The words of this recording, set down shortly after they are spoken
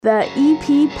The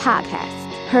EP Podcast.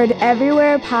 Heard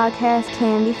everywhere podcasts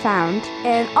can be found,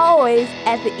 and always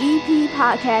at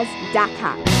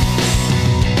theeppodcast.com.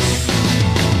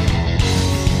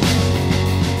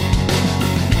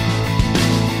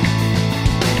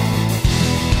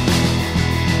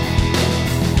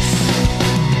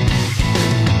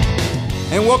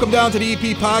 And welcome down to the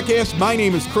EP Podcast. My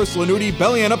name is Chris Lanuti,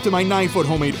 belly on up to my 9-foot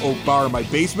homemade oak bar in my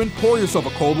basement. Pour yourself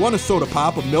a cold one, a soda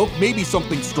pop, a milk, maybe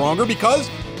something stronger, because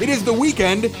it is the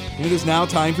weekend, and it is now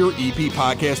time for your EP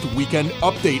Podcast Weekend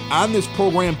Update. On this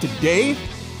program today,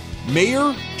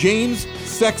 Mayor James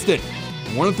Sexton.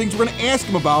 One of the things we're going to ask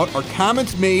him about are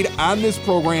comments made on this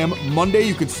program Monday.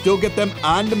 You can still get them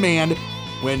on demand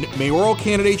when mayoral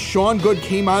candidate Sean Good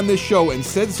came on this show and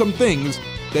said some things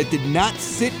that did not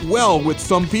sit well with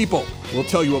some people. We'll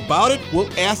tell you about it.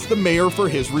 We'll ask the mayor for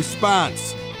his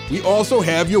response. We also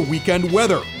have your weekend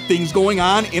weather, things going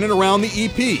on in and around the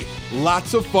EP.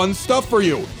 Lots of fun stuff for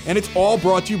you. And it's all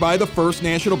brought to you by the First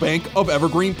National Bank of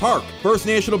Evergreen Park. First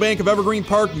National Bank of Evergreen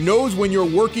Park knows when you're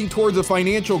working towards a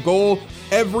financial goal,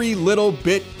 every little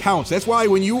bit counts. That's why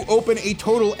when you open a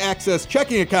Total Access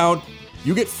checking account,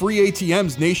 you get free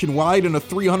ATMs nationwide and a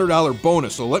 $300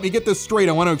 bonus. So let me get this straight.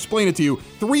 I want to explain it to you.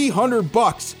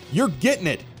 $300, you're getting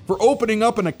it for opening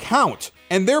up an account.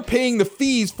 And they're paying the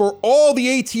fees for all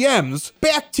the ATMs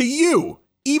back to you,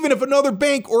 even if another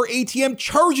bank or ATM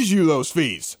charges you those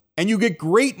fees. And you get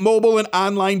great mobile and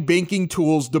online banking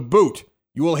tools to boot.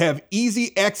 You will have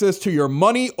easy access to your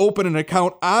money. Open an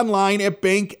account online at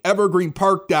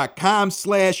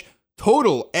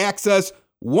bankevergreenpark.com/total access.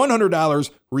 $100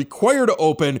 required to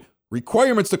open,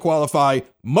 requirements to qualify,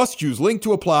 must use link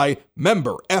to apply,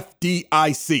 member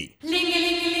FDIC.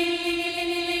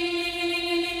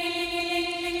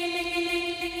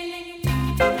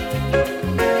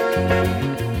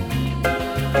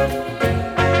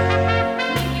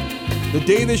 The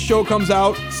day this show comes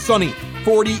out, sunny.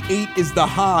 48 is the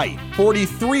high.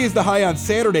 43 is the high on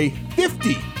Saturday.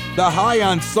 50 the high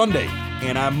on Sunday.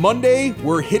 And on Monday,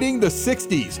 we're hitting the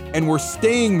 60s, and we're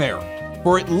staying there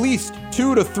for at least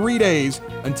 2 to 3 days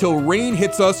until rain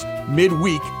hits us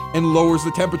midweek and lowers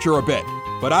the temperature a bit.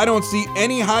 But I don't see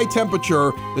any high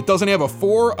temperature that doesn't have a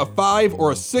 4, a 5,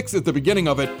 or a 6 at the beginning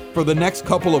of it for the next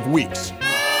couple of weeks.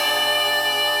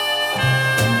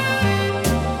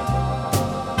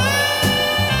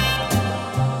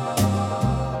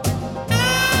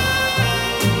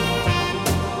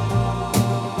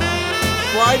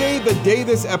 Friday, the day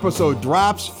this episode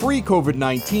drops, free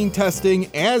COVID-19 testing,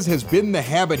 as has been the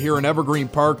habit here in Evergreen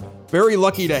Park. Very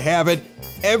lucky to have it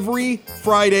every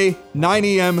Friday, 9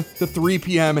 a.m. to 3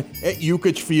 p.m. at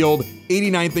Yukich Field,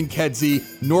 89th and Kedzie,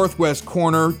 northwest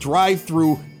corner,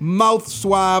 drive-through, mouth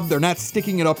swab. They're not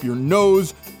sticking it up your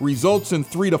nose. Results in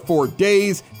 3 to 4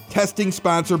 days. Testing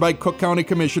sponsored by Cook County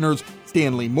Commissioners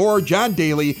Stanley Moore, John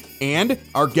Daly, and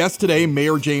our guest today,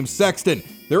 Mayor James Sexton.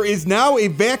 There is now a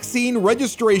vaccine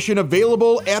registration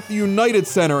available at the United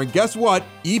Center. And guess what?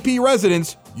 EP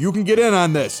residents, you can get in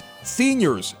on this.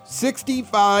 Seniors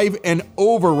 65 and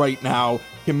over right now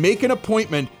can make an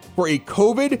appointment for a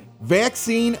COVID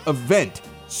vaccine event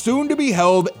soon to be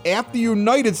held at the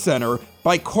United Center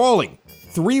by calling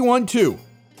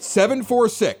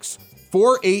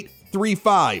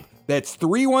 312-746-4835. That's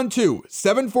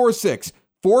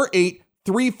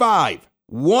 312-746-4835.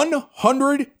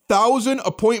 100,000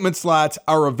 appointment slots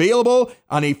are available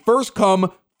on a first-come,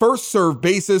 first-served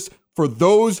basis for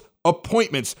those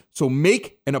appointments. So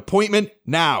make an appointment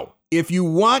now. If you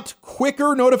want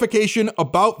quicker notification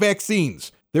about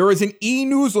vaccines, there is an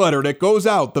e-newsletter that goes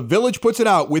out. The Village puts it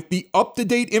out with the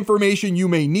up-to-date information you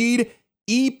may need.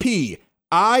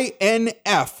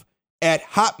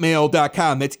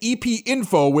 EPINF@hotmail.com. That's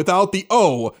EPinfo without the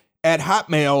O at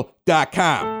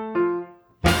hotmail.com.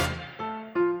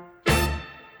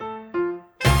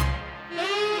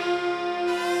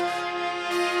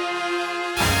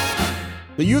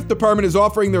 The Youth Department is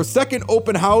offering their second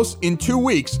open house in 2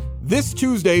 weeks, this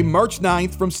Tuesday, March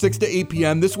 9th from 6 to 8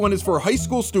 p.m. This one is for high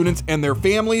school students and their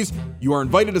families. You are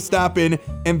invited to stop in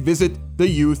and visit the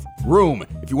Youth Room.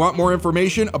 If you want more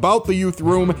information about the Youth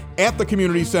Room at the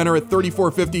Community Center at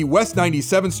 3450 West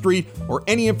 97th Street, or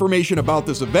any information about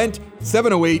this event,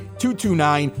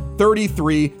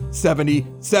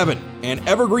 708-229-3377. And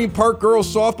Evergreen Park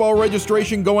Girls Softball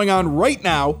registration going on right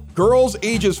now. Girls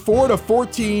ages 4 to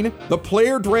 14. The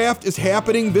player draft is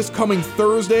happening this coming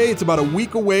Thursday. It's about a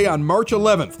week away on March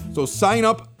 11th. So sign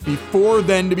up before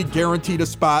then to be guaranteed a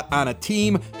spot on a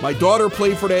team. My daughter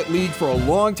played for that league for a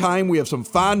long time. We have some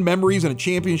fond memories and a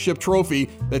championship trophy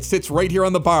that sits right here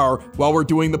on the bar while we're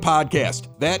doing the podcast.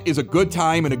 That is a good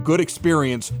time and a good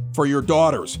experience for your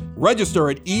daughters. Register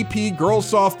at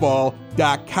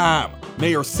epgirlssoftball.com.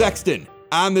 Mayor Sexton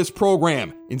on this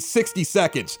program in 60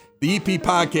 seconds. The EP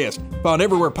Podcast, found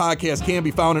everywhere podcasts can be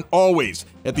found and always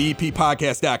at the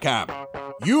eppodcast.com.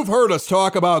 You've heard us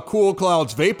talk about Cool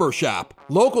Cloud's Vapor Shop,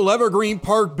 local Evergreen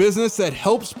Park business that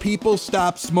helps people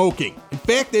stop smoking. In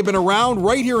fact, they've been around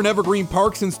right here in Evergreen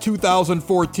Park since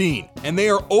 2014, and they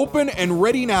are open and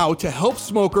ready now to help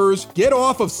smokers get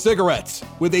off of cigarettes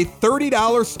with a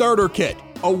 $30 starter kit.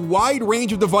 A wide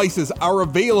range of devices are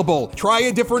available. Try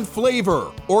a different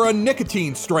flavor or a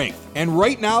nicotine strength. And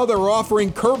right now they're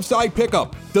offering curbside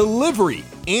pickup, delivery,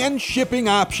 and shipping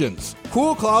options.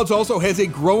 Cool Clouds also has a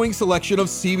growing selection of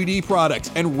CBD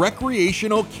products and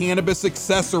recreational cannabis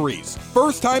accessories.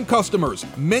 First-time customers,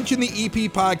 mention the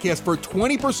EP Podcast for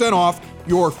 20% off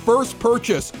your first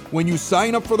purchase when you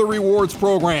sign up for the rewards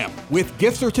program. With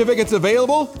gift certificates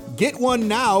available, get one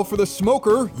now for the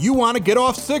smoker you want to get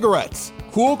off cigarettes.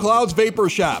 Cool Clouds Vapor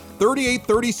Shop,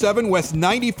 3837 West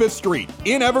 95th Street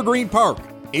in Evergreen Park.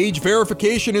 Age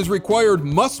verification is required,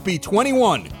 must be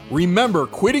 21. Remember,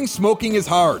 quitting smoking is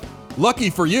hard. Lucky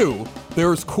for you,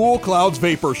 there's Cool Clouds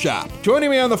Vapor Shop. Joining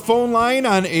me on the phone line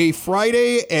on a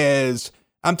Friday, as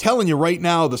I'm telling you right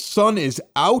now, the sun is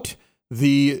out.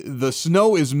 The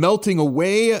snow is melting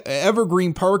away.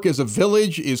 Evergreen Park as a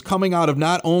village is coming out of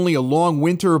not only a long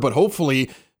winter, but hopefully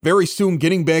very soon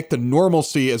getting back to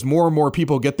normalcy as more and more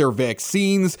people get their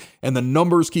vaccines and the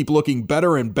numbers keep looking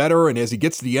better and better. And as he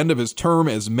gets to the end of his term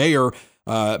as mayor,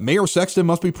 Mayor Sexton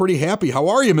must be pretty happy. How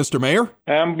are you, Mr. Mayor?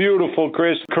 I'm beautiful,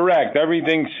 Chris. Correct.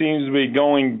 Everything seems to be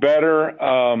going better.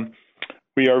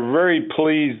 We are very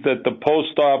pleased that the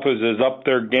post office is up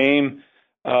their game.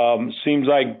 Seems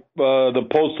like the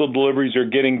postal deliveries are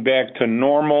getting back to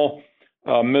normal.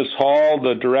 Miss Hall,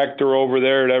 the director over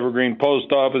there at Evergreen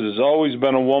Post Office, has always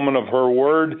been a woman of her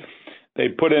word. They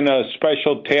put in a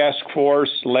special task force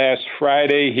last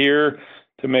Friday here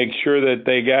to make sure that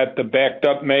they got the backed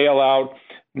up mail out.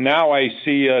 Now I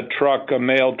see a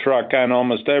mail truck on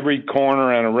almost every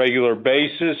corner on a regular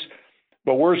basis.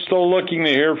 But we're still looking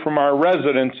to hear from our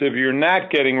residents if you're not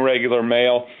getting regular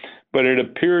mail. But it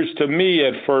appears to me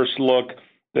at first look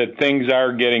that things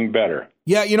are getting better.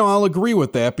 Yeah, I'll agree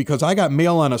with that because I got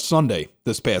mail on a Sunday,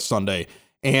 this past Sunday,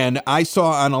 and I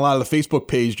saw on a lot of the Facebook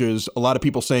pages a lot of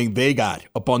people saying they got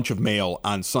a bunch of mail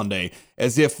on Sunday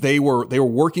as if they were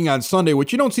working on Sunday,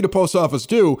 which you don't see the post office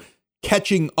do,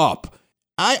 catching up.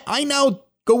 I now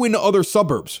go into other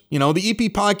suburbs. The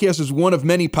EP Podcast is one of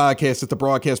many podcasts that the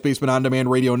Broadcast Basement On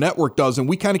Demand Radio Network does, and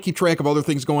we kind of keep track of other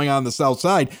things going on the South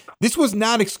Side. This was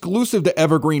not exclusive to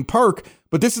Evergreen Park,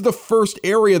 but this is the first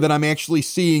area that I'm actually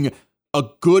seeing a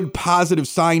good positive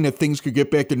sign that things could get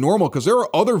back to normal, because there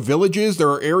are other villages, there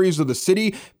are areas of the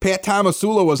city. Pat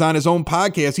Tomasula was on his own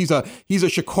podcast. He's a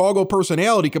Chicago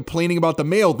personality complaining about the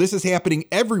mail. This is happening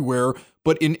everywhere,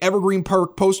 but in Evergreen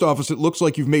Park Post Office, it looks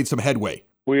like you've made some headway.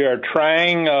 We are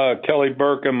trying, Kelly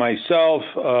Burke and myself,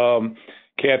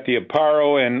 Kathy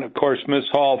Aparo, and of course Miss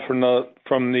Hall from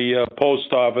the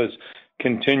post office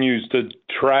continues to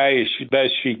try as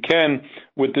best she can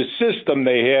with the system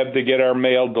they have to get our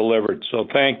mail delivered. So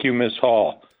thank you, Miss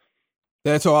Hall.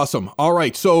 That's awesome. All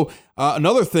right. So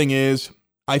another thing is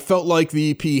I felt like the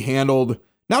EP handled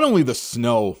not only the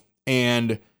snow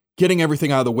and getting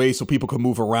everything out of the way so people could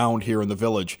move around here in the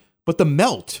village, but the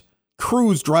melt.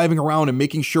 Crews driving around and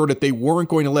making sure that they weren't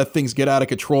going to let things get out of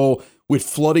control with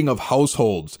flooding of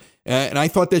households. And I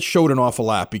thought that showed an awful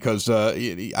lot because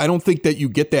I don't think that you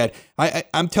get that.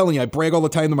 I'm telling you, I brag all the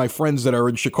time to my friends that are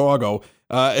in Chicago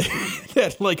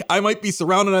that like I might be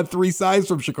surrounded on three sides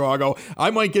from Chicago. I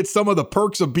might get some of the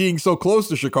perks of being so close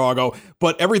to Chicago,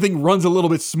 but everything runs a little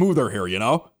bit smoother here,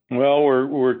 Well,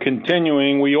 we're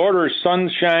continuing. We order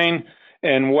sunshine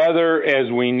and weather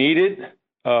as we need it.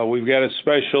 We've got a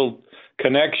special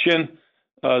connection.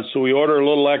 So we order a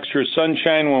little extra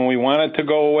sunshine when we want it to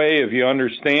go away, if you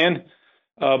understand.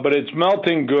 But it's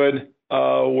melting good.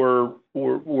 We're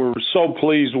so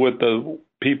pleased with the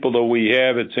people that we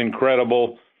have. It's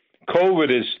incredible. COVID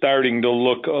is starting to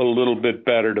look a little bit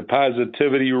better. The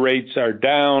positivity rates are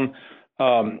down.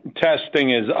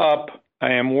 Testing is up.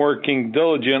 I am working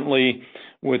diligently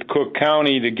with Cook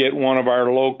County to get one of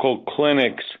our local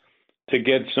clinics to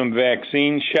get some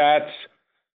vaccine shots.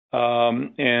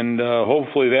 And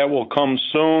hopefully that will come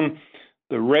soon.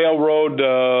 The railroad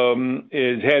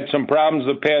has had some problems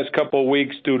the past couple of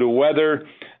weeks due to weather.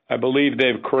 I believe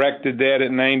they've corrected that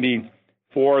at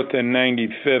 4th and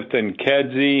 95th and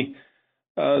Kedzie.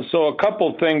 So a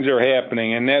couple things are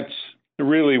happening, and that's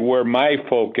really where my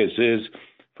focus is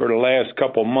for the last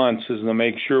couple months, is to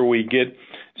make sure we get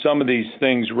some of these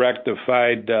things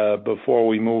rectified before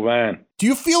we move on. Do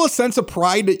you feel a sense of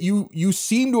pride that you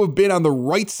seem to have been on the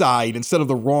right side instead of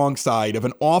the wrong side of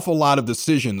an awful lot of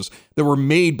decisions that were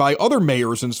made by other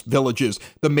mayors in villages?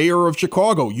 The mayor of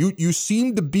Chicago, you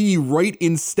seem to be right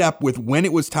in step with when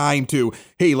it was time to,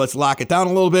 hey, let's lock it down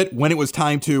a little bit, when it was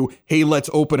time to, hey, let's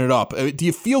open it up. Do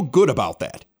you feel good about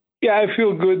that? Yeah, I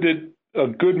feel good that a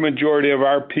good majority of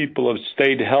our people have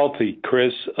stayed healthy,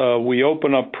 Chris. We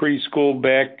opened up preschool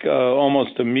back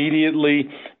almost immediately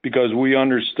because we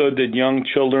understood that young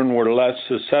children were less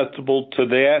susceptible to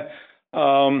that.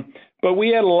 But we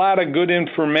had a lot of good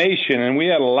information, and we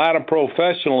had a lot of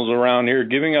professionals around here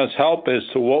giving us help as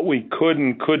to what we could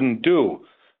and couldn't do.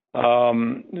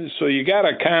 So you got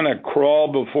to kind of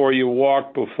crawl before you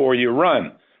walk, before you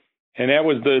run. And that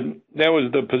was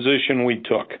the position we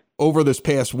took. Over this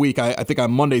past week, I think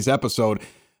on Monday's episode,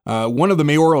 one of the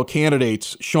mayoral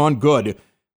candidates, Sean Good,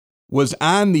 was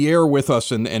on the air with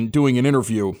us and doing an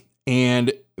interview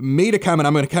and made a comment.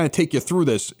 I'm going to kind of take you through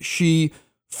this. She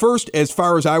first, as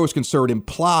far as I was concerned,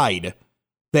 implied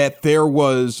that there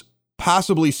was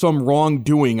possibly some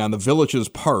wrongdoing on the village's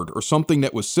part or something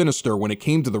that was sinister when it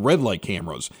came to the red light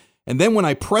cameras. And then when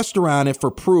I pressed her on it for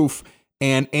proof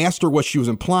and asked her what she was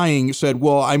implying, said,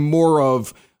 well, I'm more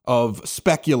of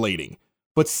speculating.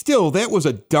 But still, that was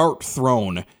a dart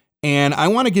thrown. And I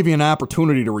want to give you an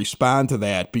opportunity to respond to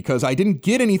that because I didn't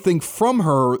get anything from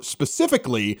her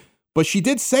specifically, but she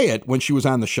did say it when she was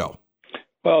on the show.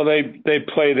 Well, they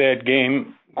play that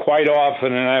game quite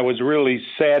often, and I was really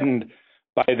saddened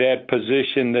by that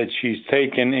position that she's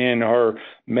taken in her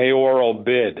mayoral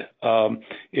bid.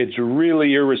 It's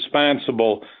really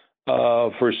irresponsible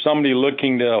for somebody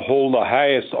looking to hold the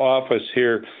highest office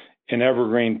here in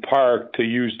Evergreen Park to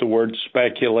use the word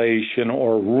speculation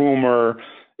or rumor.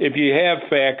 If you have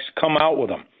facts, come out with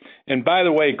them. And by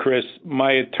the way, Chris,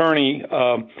 my attorney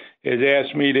has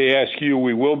asked me to ask you,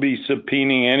 we will be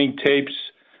subpoenaing any tapes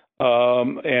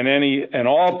and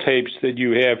all tapes that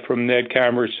you have from that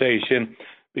conversation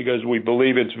because we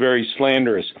believe it's very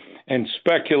slanderous. And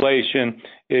speculation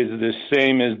is the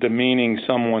same as demeaning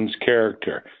someone's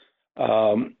character.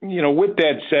 With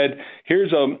that said,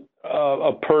 here's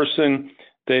a person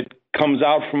that comes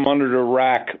out from under the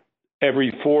rock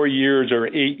every 4 years or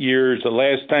 8 years. The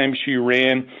last time she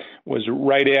ran was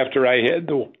right after I had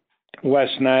the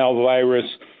West Nile virus.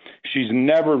 She's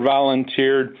never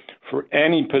volunteered for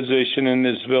any position in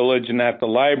this village, not the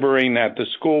library, not the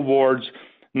school boards,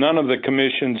 none of the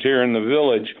commissions here in the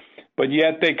village. But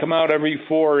yet they come out every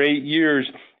 4 or 8 years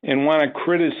and want to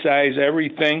criticize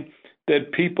everything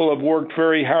that people have worked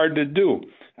very hard to do.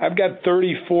 I've got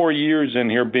 34 years in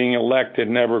here being elected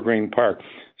in Evergreen Park.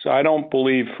 So I don't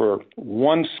believe for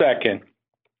 1 second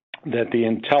that the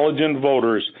intelligent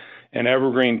voters in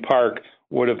Evergreen Park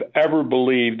would have ever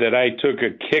believed that I took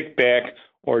a kickback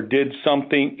or did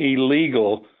something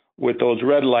illegal with those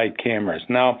red light cameras.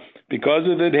 Now, because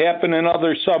it had happened in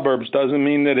other suburbs doesn't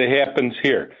mean that it happens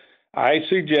here. I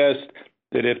suggest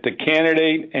that if the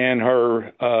candidate and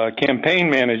her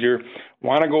campaign manager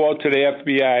want to go out to the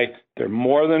FBI, they're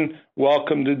more than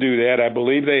welcome to do that. I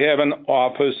believe they have an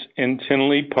office in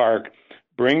Tinley Park.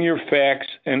 Bring your facts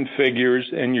and figures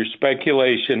and your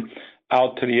speculation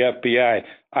out to the FBI.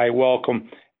 I welcome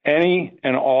any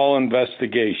and all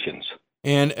investigations.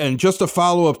 And just to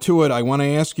follow up to it, I want to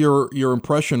ask your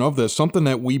impression of this. Something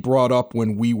that we brought up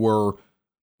when we were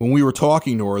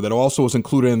talking to her that also was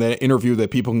included in that interview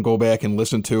that people can go back and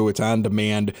listen to. It's on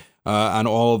demand on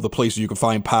all of the places you can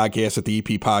find podcasts at the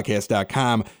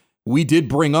eppodcast.com. We did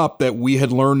bring up that we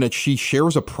had learned that she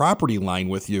shares a property line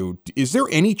with you. Is there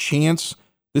any chance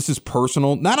this is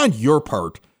personal? Not on your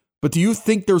part, but do you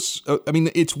think there's,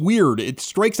 it's weird. It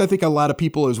strikes, I think, a lot of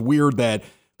people as weird that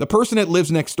the person that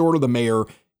lives next door to the mayor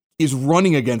is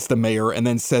running against the mayor and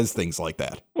then says things like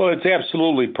that. Well, it's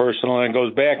absolutely personal. And it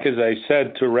goes back, as I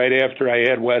said, to right after I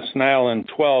had West Nile in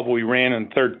 12, we ran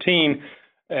in 13,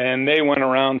 and they went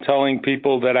around telling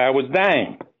people that I was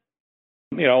dying.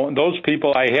 Those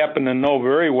people I happen to know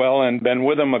very well and been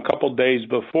with them a couple days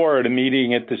before at a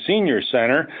meeting at the senior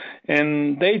center.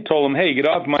 And they told him, hey, get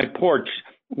off my porch.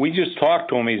 We just talked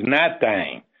to him. He's not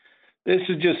dying. This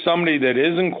is just somebody that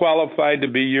isn't qualified to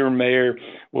be your mayor,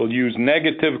 will use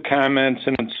negative comments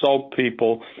and insult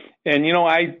people. And,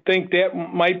 I think that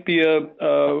might be a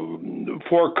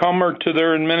forecomer to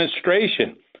their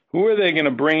administration. Who are they going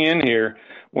to bring in here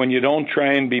when you don't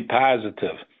try and be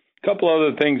positive? A couple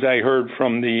other things I heard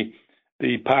from the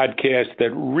the podcast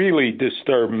that really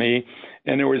disturbed me.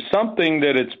 And there was something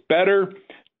that it's better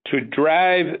to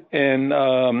drive and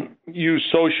use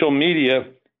social media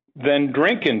than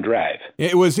drink and drive.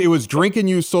 It was drink and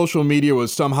use social media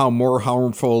was somehow more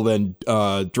harmful than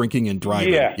drinking and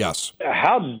driving. Yeah. Yes.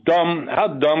 How dumb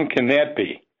can that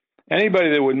be?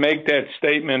 Anybody that would make that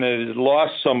statement and has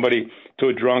lost somebody to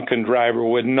a drunken driver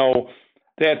would know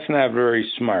that's not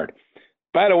very smart.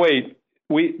 By the way,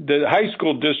 the high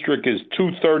school district is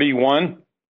 231,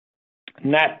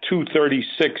 not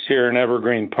 236 here in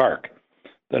Evergreen Park.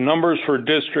 The numbers for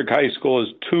district high school is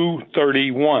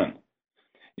 231.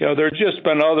 There's just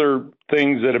been other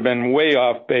things that have been way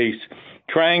off base,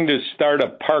 trying to start a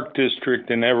park district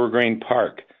in Evergreen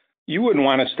Park. You wouldn't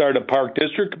want to start a park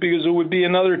district because it would be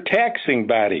another taxing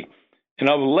body. And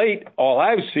of late, all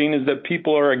I've seen is that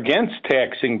people are against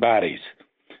taxing bodies,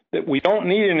 that we don't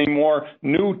need any more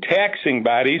new taxing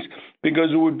bodies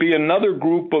because it would be another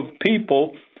group of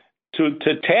people to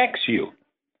tax you.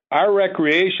 Our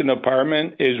recreation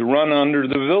department is run under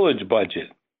the village budget,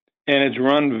 and it's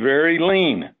run very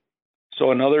lean.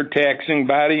 So another taxing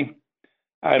body,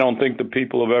 I don't think the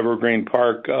people of Evergreen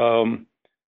Park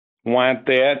want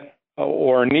that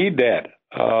or need that.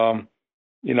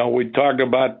 We talked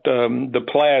about the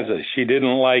plaza. She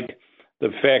didn't like the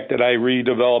fact that I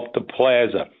redeveloped the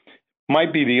plaza.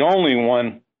 Might be the only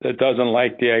one that doesn't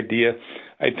like the idea.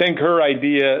 I think her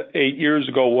idea 8 years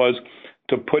ago was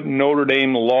to put Notre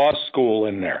Dame Law School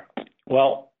in there.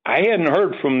 Well, I hadn't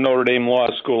heard from Notre Dame Law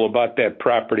School about that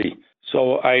property,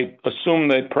 so I assume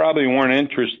they probably weren't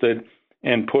interested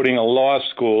in putting a law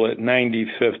school at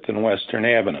 95th and Western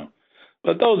Avenue.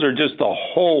 But those are just a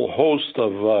whole host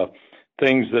of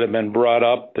things that have been brought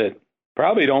up that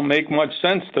probably don't make much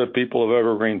sense to the people of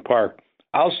Evergreen Park.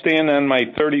 I'll stand on my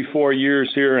 34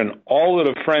 years here and all of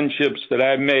the friendships that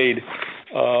I've made,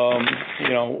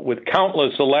 with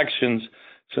countless elections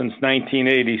since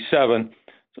 1987.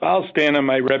 So I'll stand on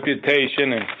my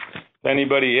reputation, and if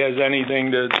anybody has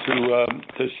anything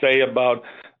to say about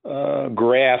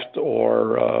graft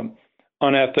or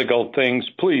unethical things,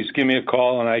 please give me a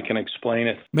call and I can explain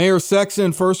it. Mayor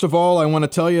Sexton, first of all, I want to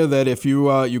tell you that if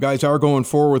you guys are going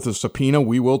forward with a subpoena,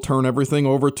 we will turn everything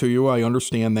over to you. I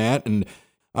understand that, and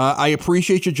I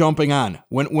appreciate you jumping on.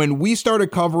 When we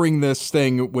started covering this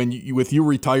thing, with you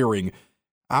retiring,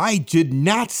 I did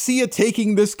not see it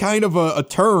taking this kind of a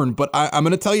turn, but I'm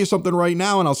going to tell you something right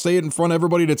now, and I'll say it in front of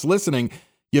everybody that's listening.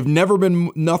 You've never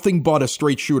been nothing but a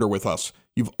straight shooter with us.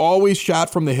 You've always shot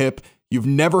from the hip. You've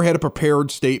never had a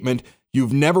prepared statement.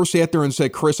 You've never sat there and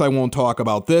said, Chris, I won't talk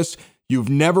about this. You've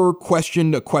never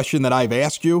questioned a question that I've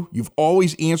asked you. You've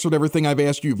always answered everything I've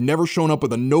asked you. You've never shown up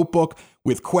with a notebook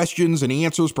with questions and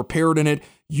answers prepared in it.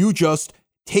 You just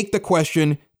take the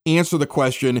question, answer the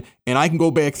question, and I can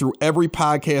go back through every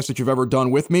podcast that you've ever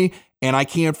done with me, and I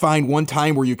can't find one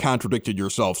time where you contradicted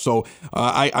yourself. So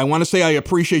I want to say I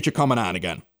appreciate you coming on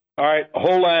again. All right,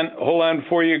 hold on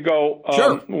before you go.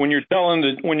 Sure. When you're telling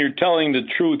the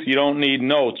truth, you don't need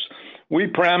notes. We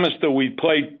promised that we'd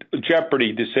play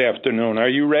Jeopardy this afternoon. Are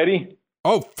you ready?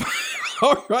 Oh,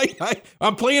 all right.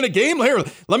 I'm playing a game here.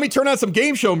 Let me turn on some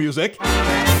game show music.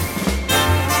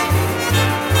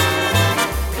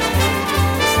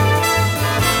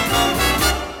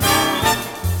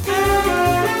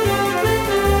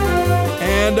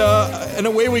 And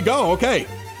away we go. Okay.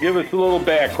 Give us a little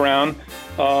background.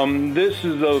 This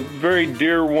is a very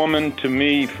dear woman to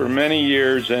me for many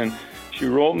years, and she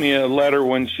wrote me a letter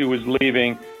when she was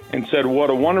leaving and said,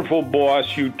 what a wonderful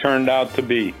boss you turned out to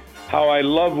be. How I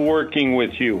love working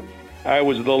with you. I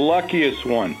was the luckiest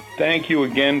one. Thank you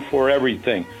again for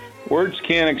everything. Words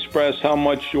can't express how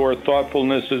much your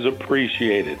thoughtfulness is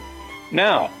appreciated.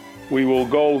 Now,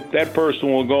 that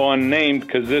person will go unnamed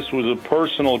because this was a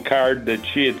personal card that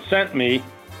she had sent me.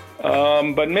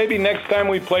 But maybe next time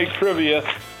we play trivia,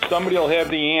 somebody will have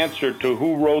the answer to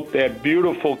who wrote that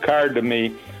beautiful card to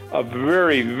me. A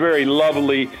very, very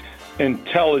lovely,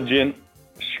 intelligent,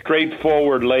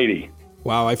 straightforward lady.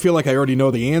 Wow, I feel like I already know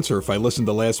the answer if I listened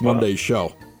to last Monday's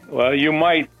show. Well, you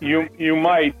might,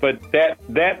 but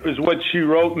that is what she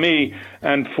wrote me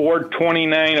on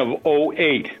 4/29 of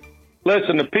 2008.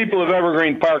 Listen, the people of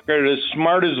Evergreen Park are the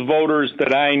smartest voters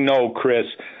that I know, Chris.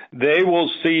 They will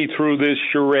see through this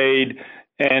charade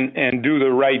and do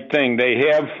the right thing. They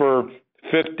have for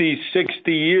 50,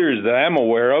 60 years that I'm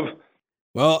aware of.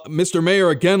 Well, Mr. Mayor,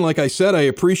 again, like I said, I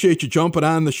appreciate you jumping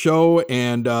on the show.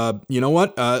 And you know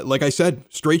what? Like I said,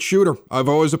 straight shooter. I've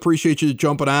always appreciated you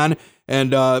jumping on.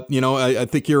 And, I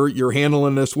think you're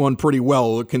handling this one pretty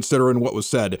well, considering what was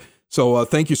said. So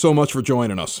thank you so much for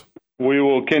joining us. We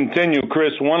will continue.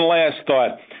 Chris, one last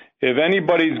thought. if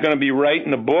anybody's going to be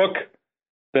writing a book,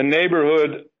 the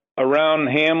neighborhood around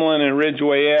Hamlin and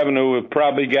Ridgeway Avenue have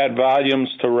probably got volumes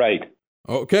to write.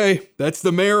 Okay, that's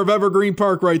the mayor of Evergreen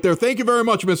Park right there. Thank you very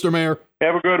much, Mr. Mayor.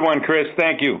 Have a good one, Chris.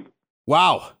 Thank you.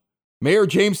 Wow. Mayor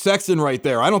James Sexton right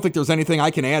there. I don't think there's anything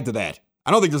I can add to that.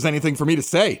 I don't think there's anything for me to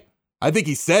say. I think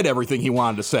he said everything he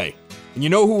wanted to say. And you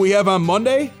know who we have on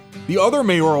Monday? The other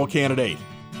mayoral candidate,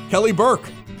 Kelly Burke.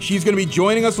 She's going to be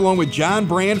joining us along with John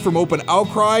Brand from Open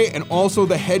Outcry and also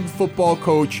the head football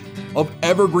coach of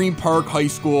Evergreen Park High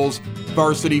School's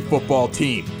varsity football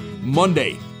team.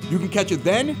 Monday. You can catch it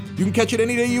then. You can catch it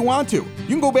any day you want to. You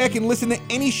can go back and listen to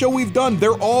any show we've done.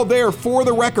 They're all there for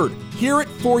the record. Hear it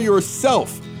for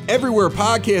yourself. Everywhere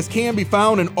podcasts can be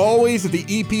found and always at the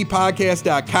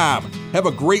eppodcast.com. Have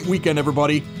a great weekend,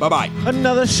 everybody. Bye-bye.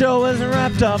 Another show is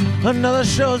wrapped up. Another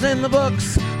show's in the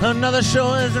books. Another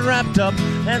show is wrapped up.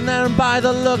 And then by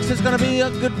the looks, it's going to be a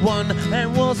good one.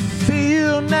 And we'll see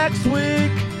you next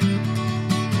week.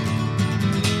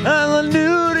 And the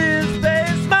nude is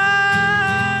basement.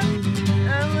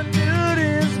 And the nude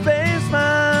is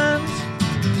basement.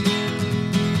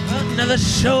 Another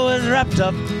show is wrapped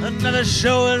up. Another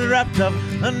show is wrapped up.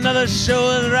 Another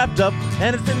show is wrapped up.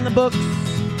 And it's in the books.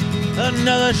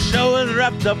 Another show is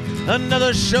wrapped up.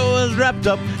 Another show is wrapped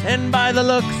up. And by the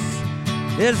looks,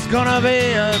 it's gonna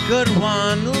be a good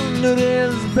one.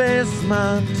 Nudie's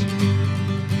Basement.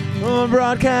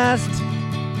 Broadcast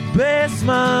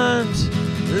Basement.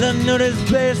 The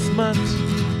Nudie's Basement.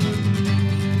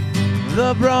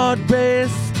 The Broad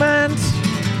Basement.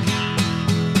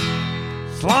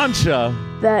 Slancha.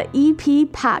 The EP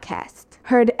Podcast.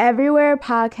 Heard everywhere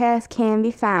podcasts can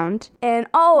be found and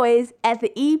always at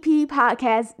the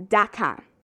eppodcast.com.